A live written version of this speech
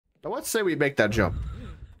Now let's say we make that jump.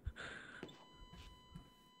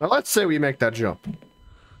 Now let's say we make that jump.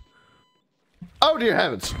 Oh dear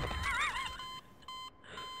heavens!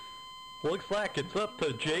 Looks like it's up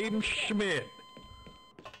to James Schmidt.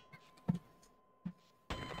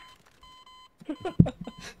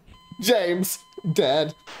 James,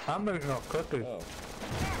 dead. I'm making a cookie. Oh.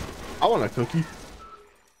 I want a cookie.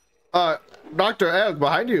 Dr. Egg,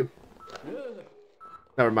 behind you.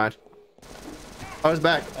 Never mind. I was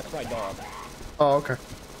back. That's my dog. Oh, okay.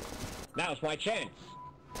 Now's my chance.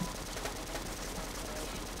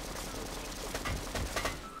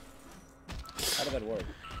 How did that work?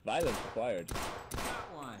 Violence acquired.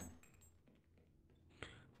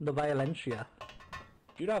 The Violencia.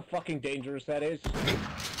 Do you know how fucking dangerous that is?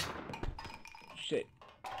 Shit.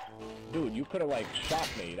 Dude, you could have, like, shot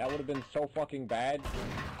me. That would have been so fucking bad.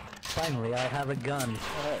 Finally, I have a gun.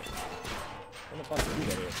 Alright. When the fuck did you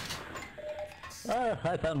get here?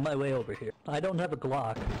 I found my way over here. I don't have a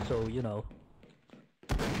Glock, so, you know.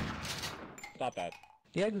 Stop that.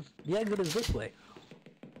 The exit is this way.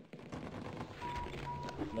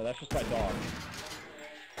 No, that's just my dog.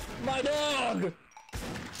 My dog!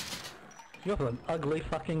 You're an ugly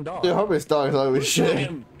fucking dog. Your homie's dog's ugly shit.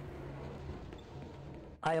 Him.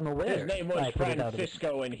 I am aware. His name was I put it out of it.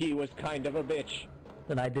 Francisco, and he was kind of a bitch.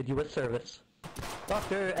 Then I did you a service.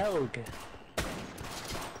 Dr. Elg.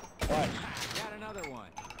 What? Got another one.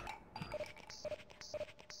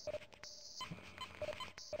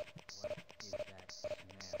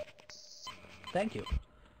 Thank you.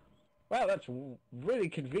 Wow, that's really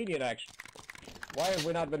convenient, actually. Why have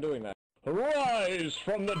we not been doing that? Rise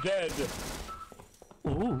from the dead!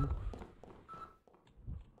 Ooh.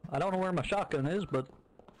 I don't know where my shotgun is, but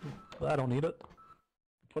I don't need it.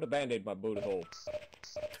 Put a band-aid in my booty hole.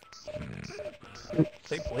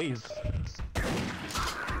 Say please.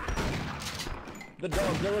 The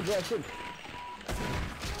dogs are aggressive.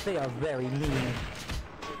 They are very mean.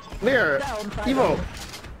 There, Down, Evo.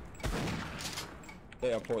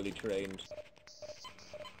 They are poorly trained.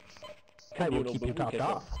 I will Communal keep you booty topped kicker.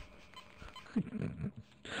 off.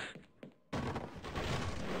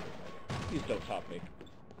 Please don't top me.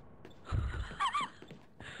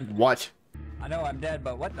 What? I know I'm dead,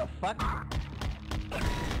 but what the fuck?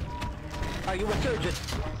 Are you a surgeon?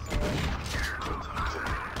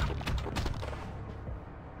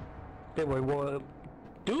 They were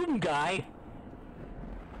Doom guy.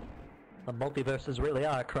 The multiverses really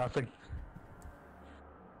are crossing.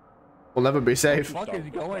 We'll never be safe. What the fuck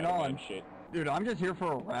is going on? Shit. Dude, I'm just here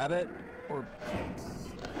for a rabbit. Or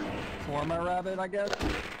for my rabbit, I guess.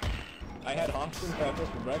 I had hops and pepper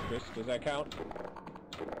for breakfast. Does that count?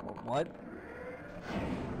 What?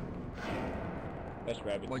 That's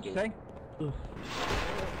rabbit. What'd you say? Oof.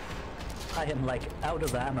 I am like out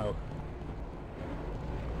of ammo.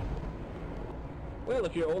 Well,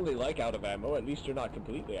 if you're only like out of ammo, at least you're not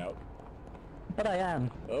completely out. But I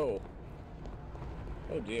am. Oh.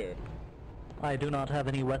 Oh dear. I do not have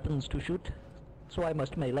any weapons to shoot, so I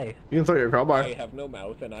must melee. You can throw your crowbar. I have no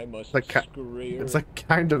mouth and I must Like scream. It's like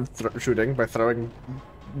kind of shooting by throwing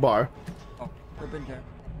bar. Oh, flipping there.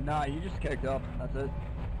 Nah, you just kicked up. That's it.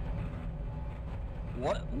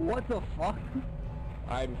 What the fuck?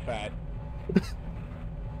 I'm fat.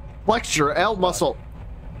 Flex your L muscle.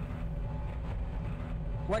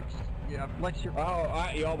 Flex. Yeah, flex your. Oh,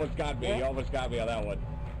 you almost got me. You almost got me on that one.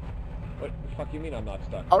 What the fuck you mean I'm not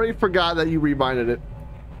stuck? I already forgot that you reminded it.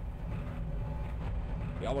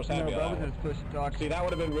 You almost had No, me but I on was that one. just pushing talk. See, that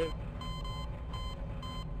would have been real.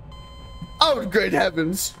 Oh, great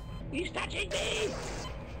heavens! He's touching me!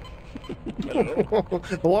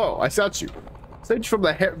 Hello, I sent you. Sent you from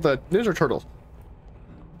the Ninja Turtles.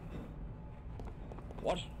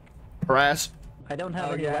 What? Harass. I don't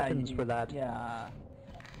have any weapons for that. Yeah.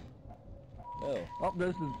 Oh. Well,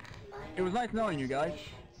 this is. It was nice knowing you guys.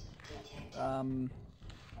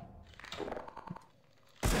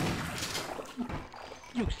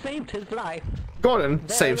 You saved his life. Gordon Very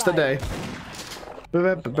saves the day.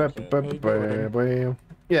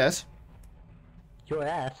 Yes. Your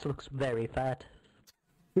ass looks very fat.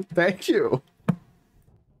 Thank you.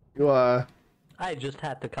 You I just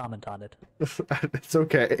had to comment on it. it's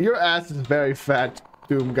okay. Your ass is very fat,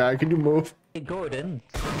 Doom guy. Can you move? Hey, Gordon.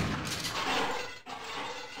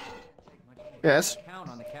 Yes. Count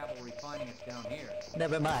on the cavalry finding us down here.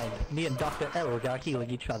 Never mind. Me and Dr. Elg are healing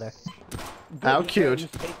each other. How Good cute.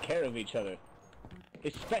 friends take care of each other.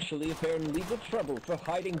 Especially if they're in legal trouble for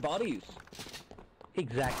hiding bodies.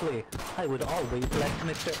 Exactly. I would always let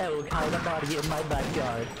Mr. Elg hide a body in my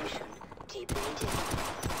backyard.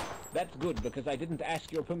 That's good, because I didn't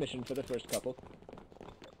ask your permission for the first couple.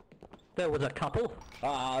 There was a couple.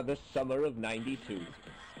 Ah, the summer of '92.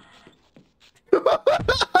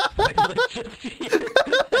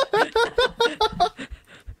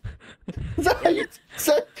 Is that, how you, is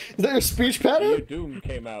that your speech Your pattern? Doom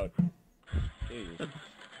came out. Jeez.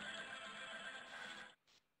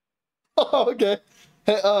 Oh, okay.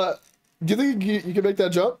 Hey, do you think you can make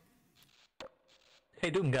that jump? Hey,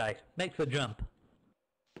 Doom guy, make the jump.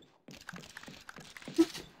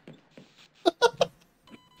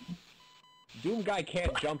 Doom guy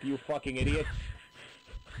can't jump, you fucking idiot.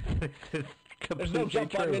 There's no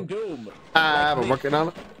jump button in Doom. I'm working on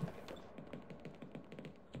it.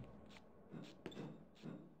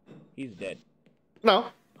 He's dead. No.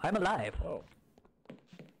 I'm alive. Oh.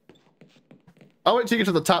 I'll wait till you get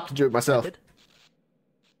to the top to do it myself. Did?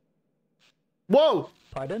 Whoa!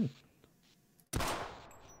 Pardon?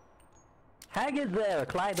 Hang in there,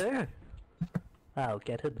 Clyder. I'll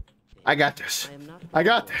get it. I got this. I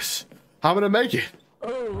got this. I'm gonna make it.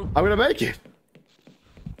 Oh, I'm gonna make it.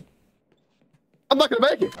 I'm not gonna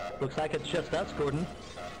make it. looks like it's just us, Gordon.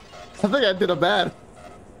 I think I did a bad.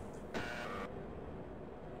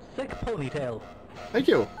 Sick ponytail. Thank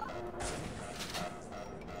you.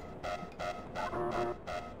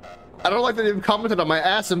 I don't like that you commented on my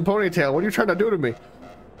ass and ponytail. What are you trying to do to me?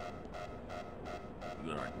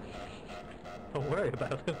 Don't worry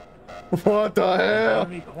about it. What the hell?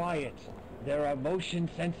 Be quiet. There are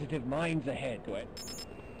motion-sensitive minds ahead. What?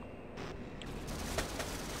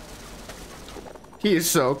 He is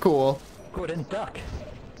so cool. Gordon, duck.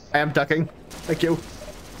 I am ducking. Thank you.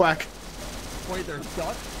 Quack. Wait, there's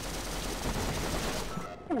ducks?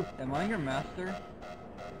 Am I your master?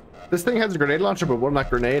 This thing has a grenade launcher, but will not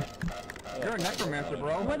grenade. You're a necromancer,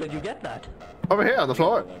 bro. Where did you get that? Over here on the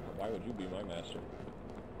floor. Like, why would you be my master?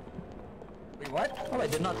 Wait, what? Oh, I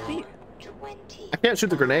did not see. I can't shoot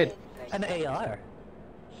the grenade. An AR.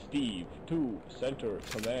 Steve, 2, center,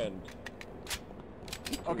 command.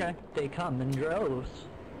 Okay. They come in droves.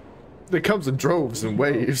 It comes in droves and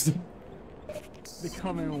waves. They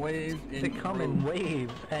come in waves. They come in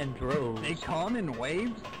waves and droves. They come in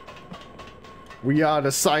waves? We are the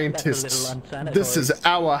That's a scientists. little unsanitary. This is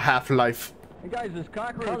our half-life. Hey guys, there's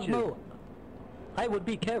cockroaches. Cosmo, I would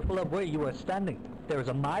be careful of where you are standing. There is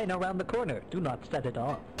a mine around the corner. Do not set it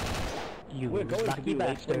off. You We're going to lucky be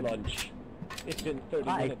late for bastard. lunch. It's in 30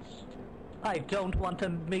 I- minutes. I don't want to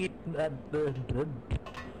meet.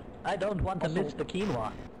 I don't want to miss the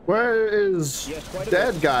quinoa. Where is Yes, quite a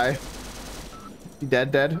dead bit. guy? He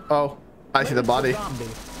dead? Oh, I see the Where's body. zombie?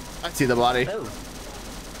 I see the body. Oh,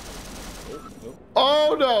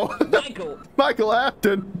 Oh no! Michael! Michael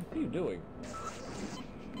Afton! What are you doing?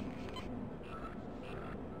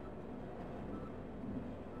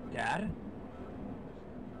 Dad?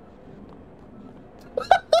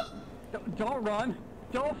 Don't run.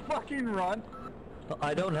 Don't fucking run.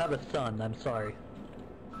 I don't have a son. I'm sorry.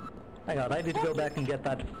 Hang on, I need to go back and get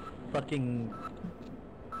that fucking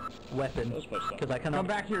weapon That's my son. because I cannot. Come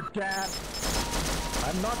back here, Dad.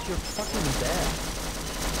 I'm not your fucking dad.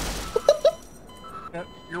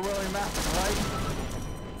 You're William Afton, right?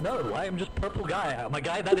 No, I am just purple guy. I'm a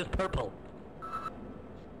guy that is purple.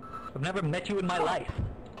 I've never met you in my life.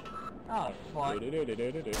 Oh, fuck. I gotta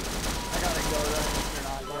Do-do-do-do-do-do. go then. You're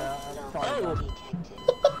not. Yeah, sorry. Oh,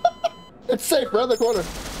 It's safe, around the corner.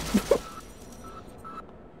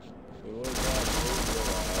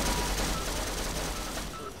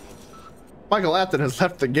 Michael Afton has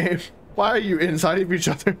left the game. Why are you inside of each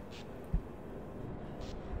other?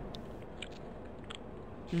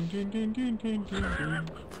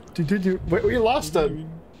 Wait, we lost a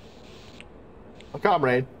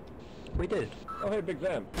comrade. we did. Oh, hey, Big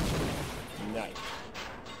Sam. Nice.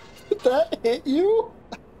 Did that hit you?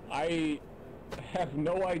 I have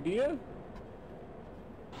no idea.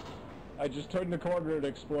 I just turned the corner and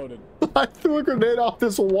exploded. I threw a grenade off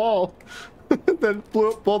this wall, then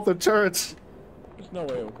blew up both the turrets. There's no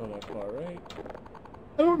way it'll go that far, right?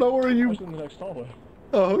 I don't know where you. What's in the next hallway?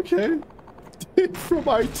 Oh, okay. From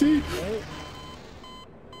IT. Right?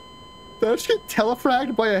 Did I just get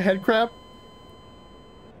telefragged by a head crab?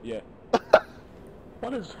 Yeah.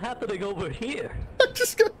 What is happening over here? I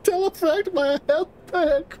just got telefragged by a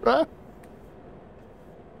head crab.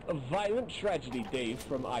 A violent tragedy, Dave,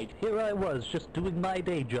 from IT. Here I was, just doing my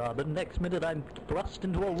day job, and next minute I'm thrust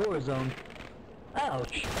into a war zone.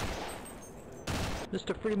 Ouch.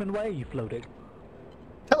 Mr. Freeman, why are you floating?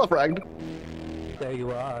 Telefragged. There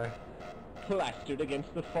you are. Plastered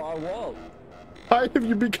against the far wall. Why have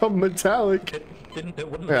you become metallic? It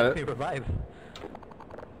wouldn't Got let it. me revive.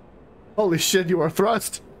 Holy shit, you are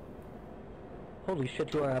thrust. Holy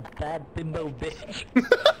shit, you are a bad bimbo bitch.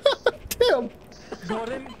 Damn.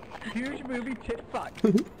 Gordon, Huge movie tit fuck.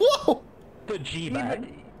 Whoa! The G-bag.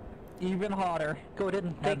 Even hotter. Go ahead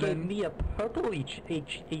and they gave Heaven. me a purple H.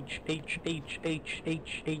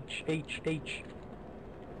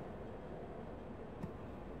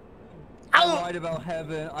 I'm right about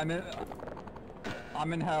heaven.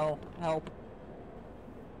 I'm in hell. Help.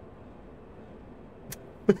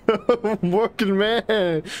 Working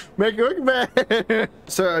man, make it work man.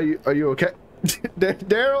 Sir, are you okay?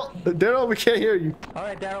 Daryl, we can't hear you. All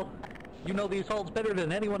right, Daryl. You know these halls better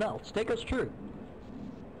than anyone else. Take us through.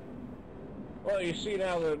 Well, you see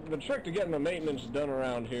now, the trick to getting the maintenance done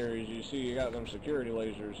around here is you see you got them security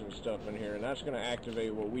lasers and stuff in here, and that's going to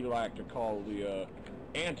activate what we like to call the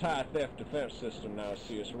anti-theft defense system. Now,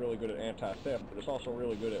 see, it's really good at anti-theft, but it's also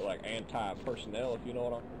really good at, like, anti-personnel, if you know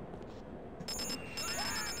what I'm...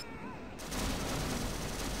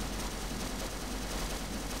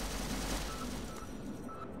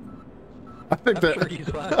 I think I'm sure he's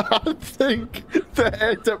fine. I think the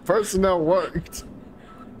anti-personnel worked.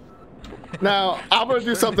 Now I'm gonna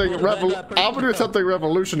do something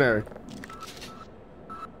revolutionary.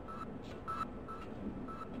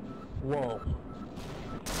 Whoa.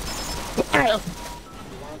 I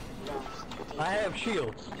have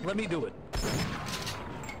shields. Let me do it.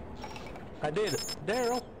 I did it.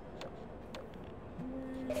 Daryl.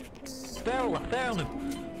 Daryl, I found him.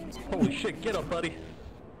 Holy shit, get up, buddy.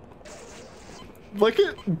 Look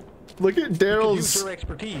at Daryl's. Use your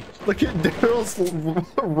expertise. Look at Daryl's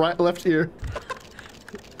left ear.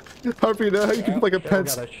 Harvey, you know how you can put like a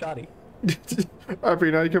pencil. Got a shotty. Harvey,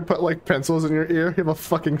 you know you can put like pencils in your ear. You have a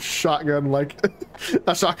fucking shotgun, like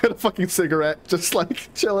a shotgun, a fucking cigarette, just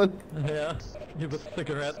like chilling. Yeah, you have a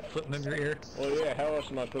cigarette sitting in your ear. Well, yeah, how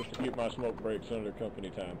else am I supposed to keep my smoke breaks under company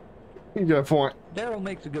time? You got a point. Daryl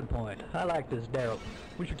makes a good point. I like this Daryl.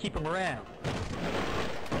 We should keep him around.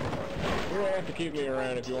 You don't have to keep me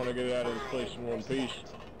around if you want to get out of this place in one piece.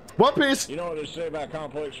 One piece. You know what they say about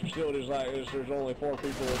complex facilities like this? There's only 4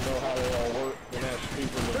 people that know how they all work, and that's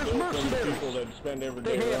people that build them, the people that spend every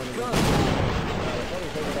day running. Now, the funny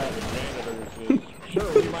thing about the janitors is, sure,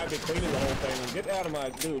 we might be cleaning the whole thing. Get out of my...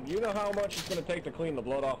 Dude, you know how much it's going to take to clean the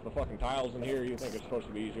blood off the fucking tiles in here? You think it's supposed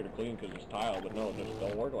to be easier to clean because it's tile, but no, it just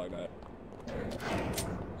don't work like that.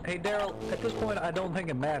 Hey Daryl, at this point I don't think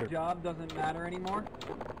it matters. Job doesn't matter anymore.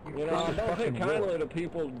 You know, I don't think kindly to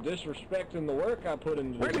people disrespecting the work I put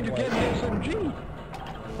into this. Where did you get the SMG?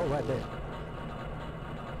 Oh, right there.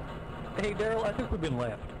 Hey Daryl, I think we've been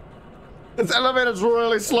left. This elevator's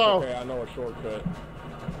really slow. Okay, I know a shortcut.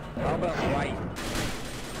 How about right?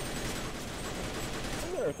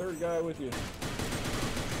 Isn't there a third guy with you?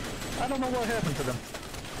 I don't know what happened to them.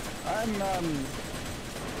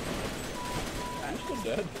 I'm still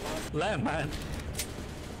dead. Landmine.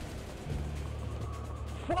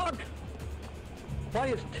 Fuck! Why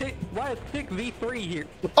is Thick V3 here?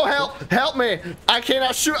 Oh help me! I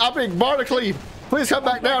cannot shoot. I'm being barnacled. Please come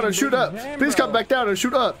back down and shoot up. Please come back down and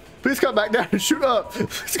shoot up. Please come back down and shoot up.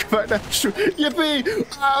 Please come back down and shoot. Yippee!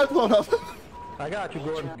 Ah, hold up. I got you,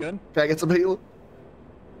 Gordon. Good. Can I get some healing?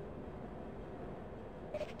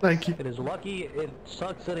 Thank you. It is lucky it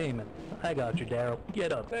sucks at aiming. I got you, Daryl.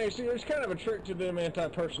 Get up. Hey, see, there's kind of a trick to them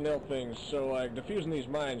anti-personnel things. So, like, defusing these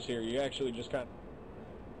mines here, you actually just kind of...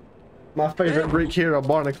 My favorite Greek hero,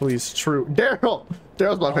 Barnacles. True. Daryl!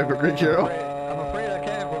 Daryl's my favorite Greek hero. I'm afraid I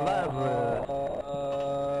can't revive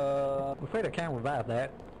I'm afraid I can't revive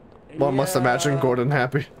that. One must imagine Gordon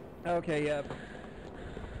happy. Okay, yep.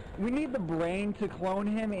 We need the brain to clone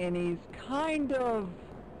him, and he's kind of...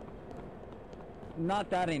 not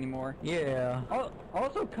that anymore. Yeah.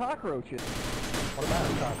 Also cockroaches. What about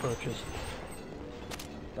cockroaches?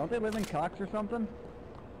 Don't they live in cocks or something?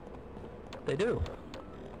 They do.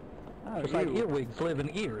 Oh, Just like earwigs live in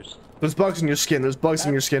ears. There's bugs in your skin. There's bugs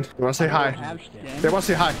in your skin. You wanna say hi? They wanna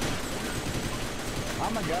say hi.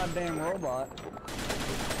 I'm a goddamn robot.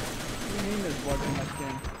 What do you mean there's bugs in my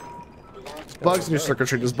skin? Bugs in your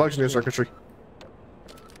circuitry. There's bugs in your circuitry.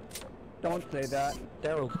 Don't say that.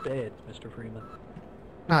 Daryl's dead, Mr. Freeman.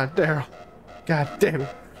 Ah, Daryl. God damn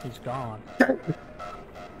it. He's gone.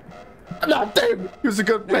 Nah, damn it. He was a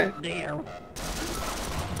good man. Damn.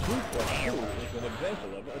 It's an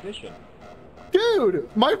example of addition. Dude,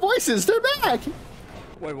 my voices, they're back.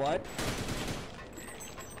 Wait, what?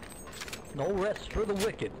 No rest for the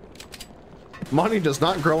wicked. Money does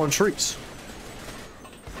not grow on trees.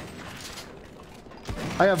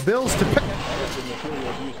 I have bills to pay. That is the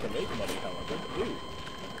materials used to make money, however, do.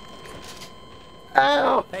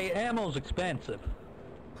 Ow! Hey, ammo's expensive.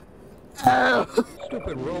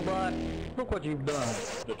 Stupid robot. Look what you've done.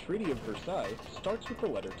 The Treaty of Versailles starts with the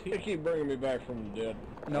letter T. They keep bringing me back from the dead.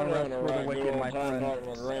 No rest for the wicked, my friend. Talking to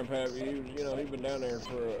my grandpa. He was, you know, he'd been down there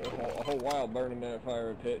for a whole while burning that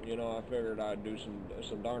fire pit. And, you know, I figured I'd do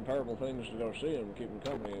some darn terrible things to go see him, keep him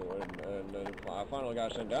company. And I finally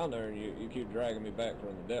got sent down there, and you keep dragging me back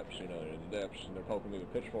from the depths, you know, the depths, and they're poking me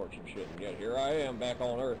with pitchforks and shit. And yet here I am back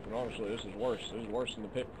on Earth, and honestly, this is worse. This is worse than the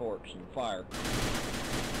pitchforks and fire.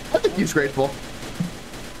 I think he's grateful.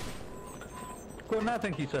 Gordon, I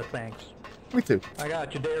think he said thanks. Me too. I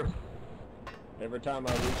got you, dear. Every time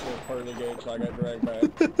I reach those pearly gates, I got dragged back.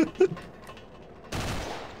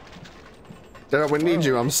 Daryl, we need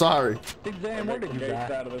you. I'm sorry. Big Zam, where did you die?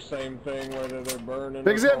 Out of the same thing, whether they're burning.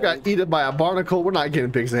 Big Zam got eaten by a barnacle. We're not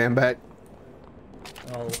getting Big Zam back.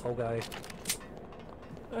 Oh, okay.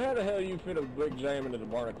 How the hell you fit a Big Zam into the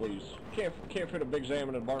Barnacles? Can't fit a Big Zam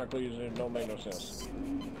into the Barnacles, and it don't make no sense.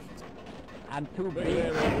 I'm too Big big.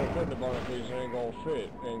 Zam ain't gonna fit in the Barnacles, it ain't gonna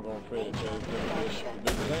fit. Ain't gonna fit.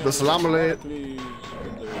 The salami.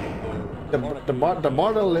 The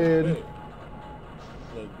barnacles.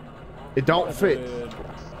 It don't fit. It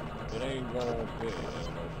ain't gonna fit.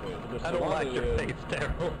 I don't like your face,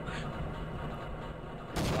 Daryl.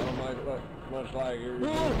 I don't like much like yours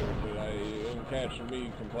either, but you ain't catching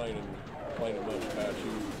me complaining much about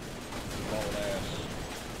you, bald ass.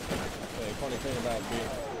 The funny thing about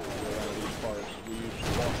being around these parts, we used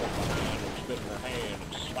to walk up behind and spit in her hand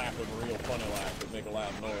and slap them real funny like and make a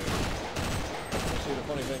loud noise. See, the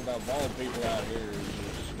funny thing about bald people out here is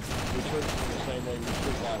we treat them the same way we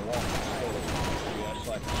treat like walking skulls. See, that's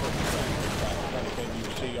like a certain thing. It's like a funny thing you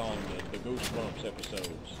see on the Goosebumps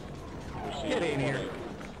episodes. Get in here.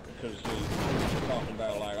 Because they're talking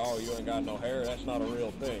about like, oh, you ain't got no hair, that's not a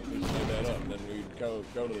real thing. We made that up. And then we'd go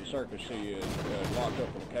to the circus, see you locked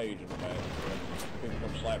up in a cage in the back. People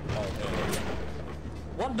come slap your bald head.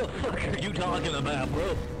 What the fuck are you talking about,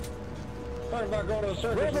 bro? Talking about going to the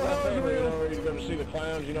circus with my family, you know, where you're going to see the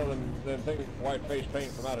clowns, you know, them thing white face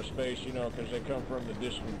paint from outer space, you know, because they come from the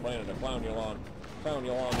distant planet of Clownulon.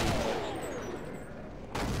 Clownulon these days.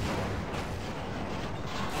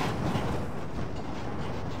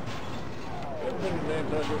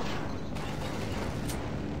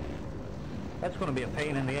 That's going to be a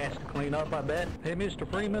pain in the ass to clean up, I bet. Hey, Mr.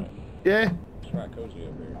 Freeman? Yeah. It's right cozy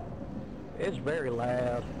up here. It's very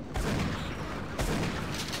loud.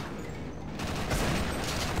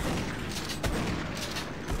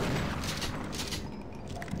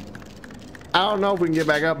 I don't know if we can get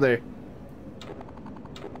back up there.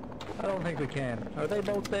 I don't think we can. Are they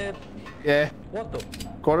both dead? Yeah. What the?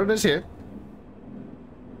 Gordon is here.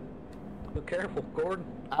 Be careful, Gordon.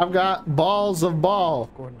 I've got balls of ball.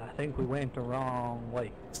 Gordon, I think we went the wrong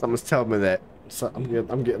way. Someone's telling me that. So I'm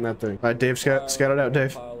getting that thing. All right, Dave, scout it out,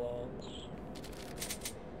 Dave.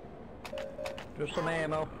 Just some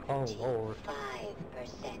ammo. Oh, Lord.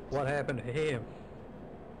 5%. What happened to him?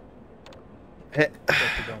 Hit. Bet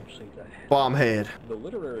you don't see that. Bomb head. The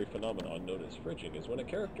literary phenomenon known as fridging is when a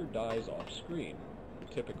character dies off screen,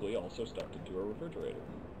 typically also stuffed into a refrigerator.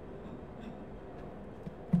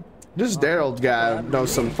 This Daryl guy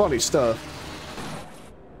knows some funny stuff.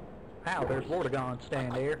 Ow, there's Vortigon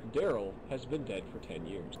stand there. Daryl has been dead for 10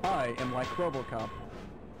 years. I am like RoboCop.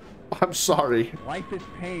 I'm sorry. Life is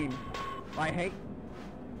pain. I hate.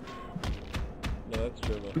 No, that's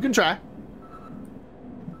true, man. We can try.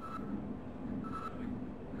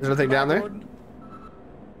 Is there anything down there?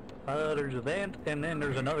 There's a vent, and then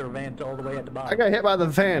there's another vent all the way at the bottom. I got hit by the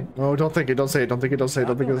fan. Oh, don't think it. Don't say it. Don't think it. Don't say it.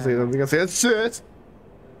 Don't think it. Don't say it. Don't think it. Say it.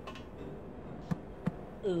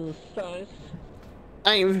 Size.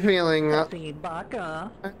 I'm feeling. Well,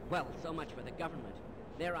 so much for the government.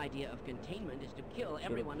 Their idea of containment is to kill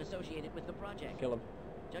everyone associated with the project. Kill him.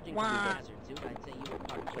 Judging from your hazard suit, I'd say you were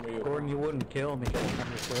part of it. Gordon, you wouldn't kill me. I'm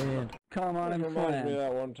your friend. Come on It and reminds me of friend.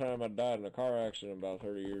 that one time I died in a car accident about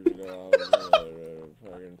 30 years ago. I was in a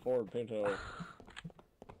fucking Ford Pinto.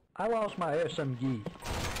 I lost my SMG.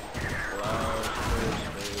 Last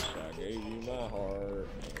Christmas, I gave you my heart.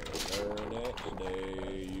 And the very next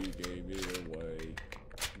day, you gave it away.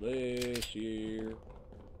 This year,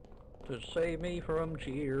 To save me from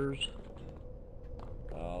cheers.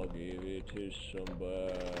 I'll give it to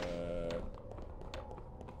somebody.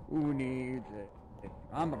 Who needs it?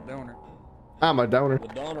 I'm a donor. I'm a donor. The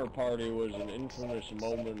Donner Party was an infamous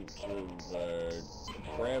moment of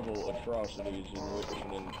travel atrocities in which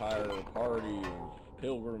an entire party of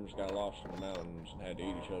pilgrims got lost in the mountains and had to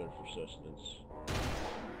eat each other for sustenance.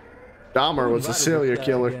 Dahmer was a serial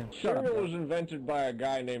killer. Cereal was invented by a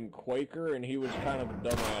guy named Quaker, and he was kind of a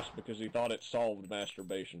dumbass because he thought it solved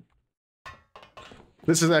masturbation.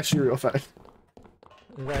 This is actually a real fact.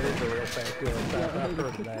 That is a real fact, yes. I've heard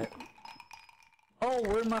of that. Oh,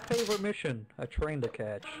 we're in my favorite mission. A train to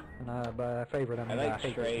catch. And by favorite, I mean I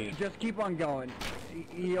hate trains. Just keep on going.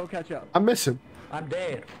 He'll catch up. I miss him. I'm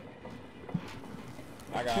dead.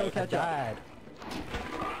 I got He'll it. catch I up. died.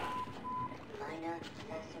 Minor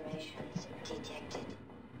lacerations detected.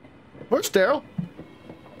 Where's Daryl?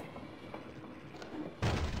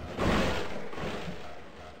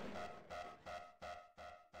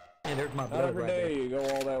 And there's my Not blood every right day there. you go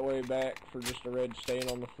all that way back for just a red stain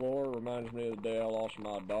on the floor. Reminds me of the day I lost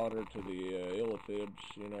my daughter to the illithids,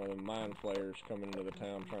 you know, the mind flayers coming into the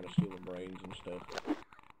town trying to steal the brains and stuff.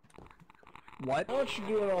 What? Why don't you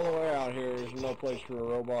do it all the way out here? There's no place for a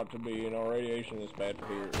robot to be, you know, radiation is bad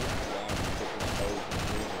for your life, picking my toes and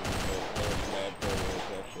breathing, but it's bad for you. It's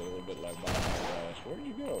actually a little bit like glass. Where'd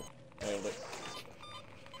you go? Nailed it.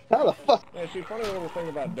 How the fuck? Yeah, see, funny little thing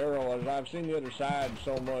about Daryl is I've seen the other side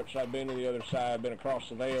so much. I've been to the other side. I've been across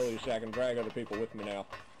the veil. You see, I can drag other people with me now.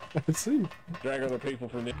 Let's see. Drag other people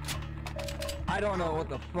from the... I don't know what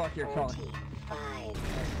the fuck you're talking. 45%.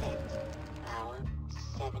 Power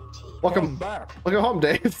 17. Welcome back. Welcome home,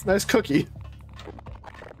 Dave. Nice cookie.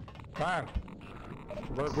 Fine.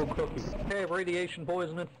 Verbal cookie. Hey, radiation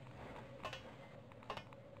poisoning.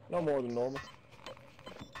 No more than normal.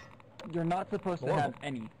 You're not supposed to Whoa. have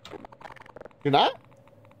any. You're not?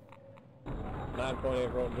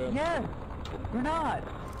 9.8 road jump. Yes! You're not!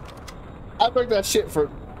 I took that shit for...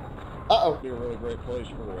 Uh-oh. Be a really great place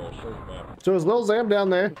for a surf map. So is Lil Zam down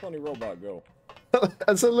there? Funny robot go.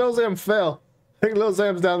 I said Lil Zam fell. I think Lil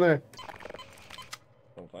Zam's down there.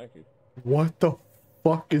 Oh, thank you. What the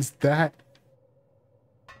fuck is that?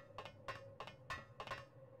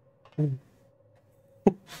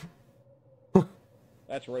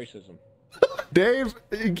 That's racism. Dave,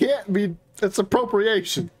 you can't be... It's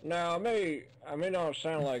appropriation. Now, I may not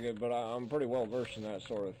sound like it, but I'm pretty well versed in that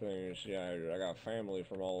sort of thing. You see, I got family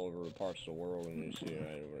from all over the parts of the world, and you see,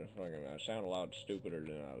 I sound a lot stupider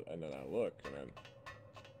than I look. And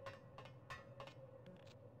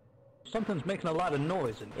Something's making a lot of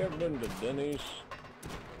noise in you here. ever been to Denny's?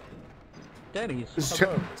 Denny's. It's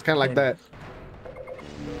Hello. kind of like that.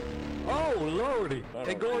 Oh, lordy.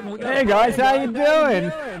 Hey, Gordon, we got Hey guys, how you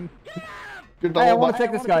doing? You're Hey, I double want to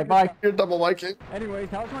mic. take this guy, bye. You're double micing. Anyways,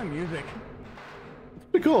 how's my music?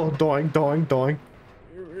 Pretty cool. Doing, doing, doing.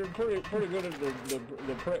 You're pretty good at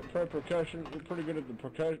the percussion. You're pretty good at the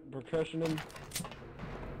percussioning.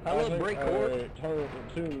 I love break chord.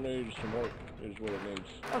 Tune needs some work, is what it needs.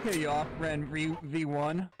 Okay, y'all, Ren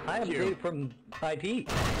V1. I am You. Dave from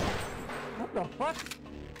IT. What the fuck?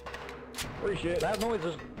 Appreciate it. That noise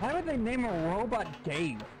is... Why would they name a robot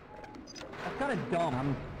Dave? That's kind of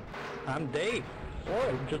dumb. I'm Dave. Boy,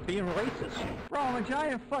 I'm just being racist. Bro, I'm a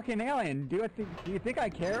giant fucking alien. Do you think I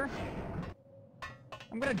care?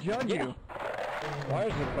 I'm gonna judge you. Why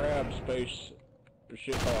is the crab space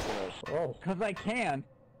shit talking us? Oh. Cause I can.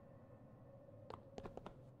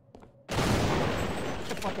 Get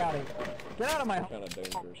the fuck out of here. Get out of my home. Kind of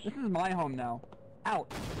dangerous. This is my home now.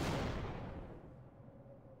 Out.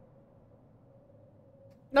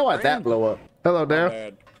 Now why'd that blow up? Hello, Daryl.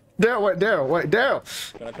 Bad. Daryl, wait,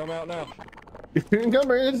 Daryl. Can I come out now? You can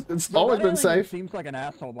come in. It's always been safe. Seems like an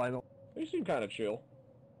asshole, by the way. You seem kind of chill.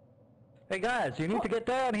 Hey, guys, you need to get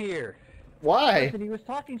down here. Why? Listen, he was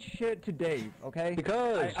talking shit to Dave, okay?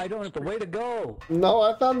 Because I don't it's the way to go. No,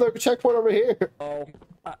 I found the checkpoint over here. Oh,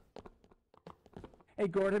 Hey,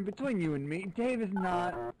 Gordon, between you and me, Dave is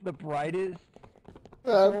not the brightest I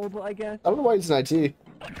soul, I guess. don't know why he's in IT.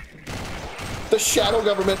 The shadow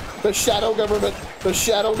government. The shadow government. The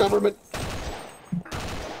shadow government.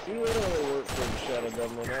 you literally work for the shadow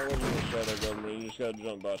government. I wasn't in the shadow government. You just got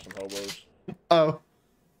jumped by some hobos. Oh.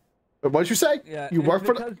 What'd you say? Yeah, You it's work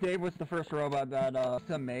for the... because Dave was the first robot that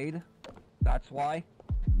Sam made. That's why.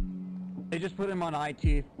 They just put him on IT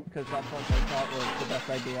because that's what they thought was the best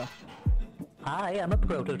idea. I am a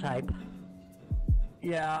prototype.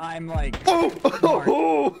 Yeah, I'm like. Oh! smart.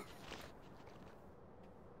 Oh!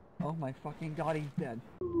 Oh my fucking god, he's dead.